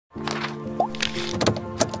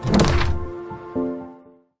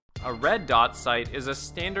A red dot sight is a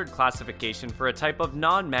standard classification for a type of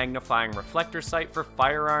non-magnifying reflector sight for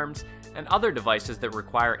firearms and other devices that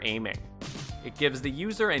require aiming. It gives the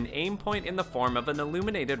user an aim point in the form of an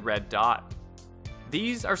illuminated red dot.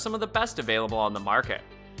 These are some of the best available on the market.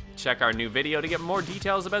 Check our new video to get more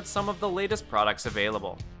details about some of the latest products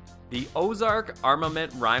available. The Ozark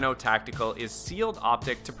Armament Rhino Tactical is sealed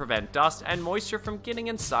optic to prevent dust and moisture from getting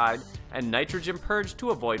inside and nitrogen purge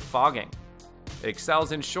to avoid fogging. It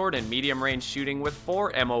excels in short and medium range shooting with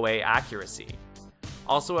 4 MOA accuracy.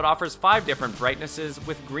 Also, it offers 5 different brightnesses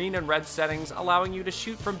with green and red settings, allowing you to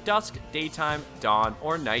shoot from dusk, daytime, dawn,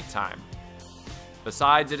 or nighttime.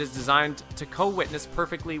 Besides, it is designed to co-witness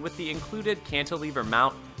perfectly with the included cantilever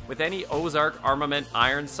mount with any Ozark Armament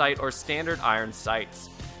iron sight or standard iron sights.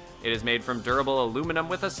 It is made from durable aluminum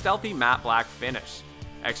with a stealthy matte black finish.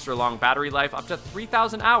 Extra long battery life up to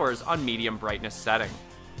 3,000 hours on medium brightness setting.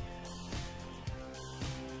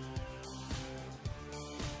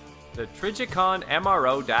 The Trijicon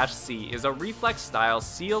MRO-C is a reflex-style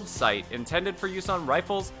sealed sight intended for use on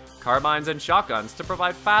rifles, carbines, and shotguns to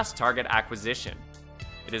provide fast target acquisition.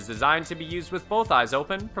 It is designed to be used with both eyes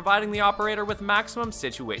open, providing the operator with maximum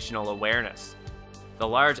situational awareness. The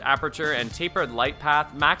large aperture and tapered light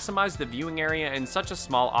path maximize the viewing area in such a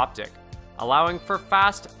small optic, allowing for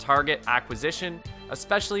fast target acquisition,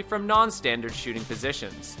 especially from non-standard shooting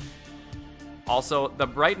positions. Also, the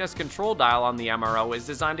brightness control dial on the MRO is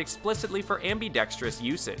designed explicitly for ambidextrous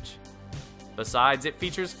usage. Besides, it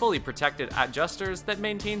features fully protected adjusters that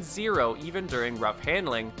maintain 0 even during rough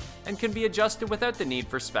handling and can be adjusted without the need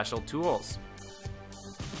for special tools.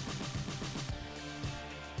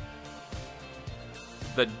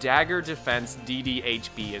 The Dagger Defense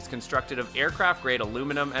DDHB is constructed of aircraft-grade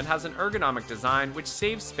aluminum and has an ergonomic design which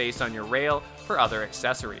saves space on your rail for other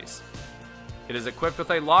accessories. It is equipped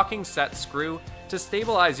with a locking set screw to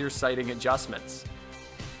stabilize your sighting adjustments.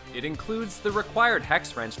 It includes the required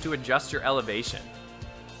hex wrench to adjust your elevation.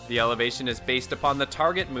 The elevation is based upon the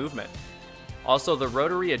target movement. Also, the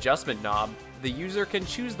rotary adjustment knob, the user can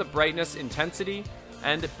choose the brightness intensity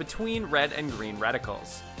and between red and green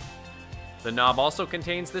reticles. The knob also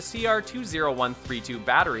contains the CR20132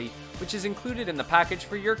 battery, which is included in the package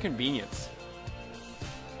for your convenience.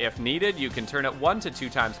 If needed, you can turn it 1 to 2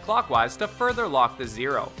 times clockwise to further lock the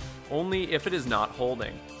 0, only if it is not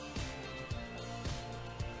holding.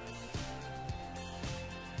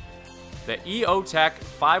 The EOTech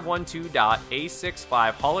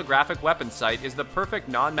 512.A65 holographic weapon sight is the perfect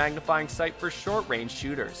non-magnifying sight for short-range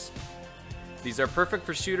shooters. These are perfect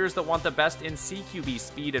for shooters that want the best in CQB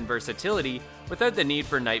speed and versatility without the need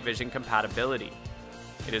for night vision compatibility.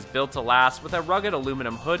 It is built to last with a rugged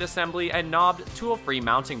aluminum hood assembly and knobbed tool-free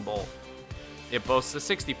mounting bolt. It boasts a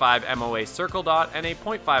 65 MOA circle dot and a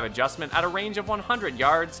 0.5 adjustment at a range of 100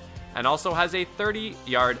 yards, and also has a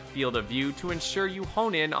 30-yard field of view to ensure you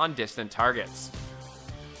hone in on distant targets.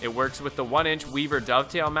 It works with the 1-inch Weaver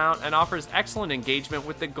dovetail mount and offers excellent engagement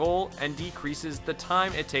with the goal and decreases the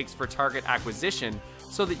time it takes for target acquisition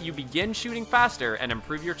so that you begin shooting faster and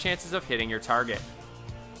improve your chances of hitting your target.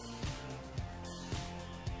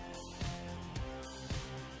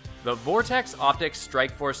 The Vortex Optics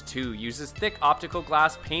Strikeforce 2 uses thick optical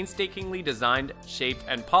glass painstakingly designed, shaped,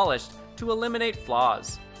 and polished to eliminate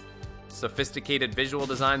flaws. Sophisticated visual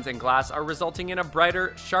designs in glass are resulting in a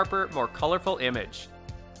brighter, sharper, more colorful image.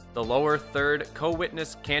 The lower third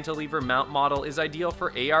co-witness cantilever mount model is ideal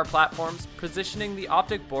for AR platforms, positioning the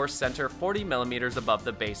optic bore center 40mm above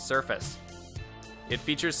the base surface. It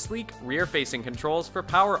features sleek rear-facing controls for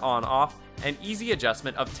power on-off and easy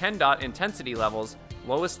adjustment of 10-dot intensity levels.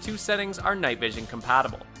 Lowest 2 settings are night vision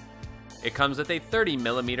compatible. It comes with a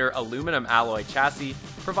 30mm aluminum alloy chassis,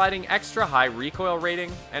 providing extra high recoil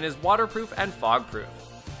rating, and is waterproof and fog-proof.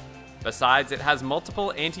 Besides, it has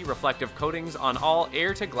multiple anti-reflective coatings on all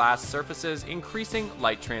air-to-glass surfaces, increasing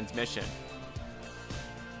light transmission.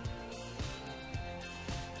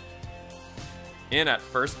 In at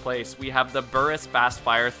first place, we have the Burris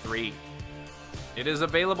Fastfire 3. It is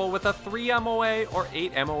available with a 3 MOA or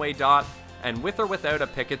 8 MOA dot, and with or without a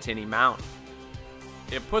Picatinny mount.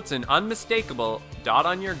 It puts an unmistakable dot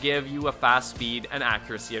on your give you a fast speed and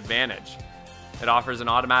accuracy advantage. It offers an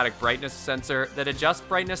automatic brightness sensor that adjusts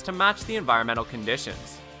brightness to match the environmental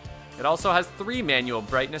conditions. It also has 3 manual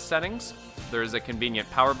brightness settings. There is a convenient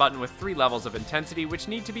power button with 3 levels of intensity which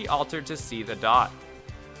need to be altered to see the dot.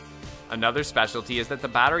 Another specialty is that the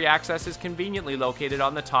battery access is conveniently located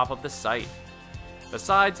on the top of the sight.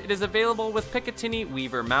 Besides, it is available with Picatinny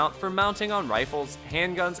Weaver mount for mounting on rifles,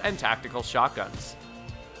 handguns, and tactical shotguns.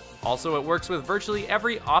 Also, it works with virtually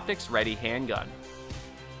every optics-ready handgun.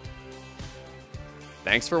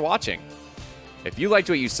 Thanks for watching. If you liked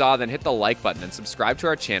what you saw, then hit the like button and subscribe to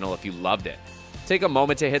our channel if you loved it. Take a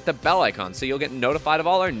moment to hit the bell icon so you'll get notified of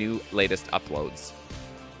all our latest uploads.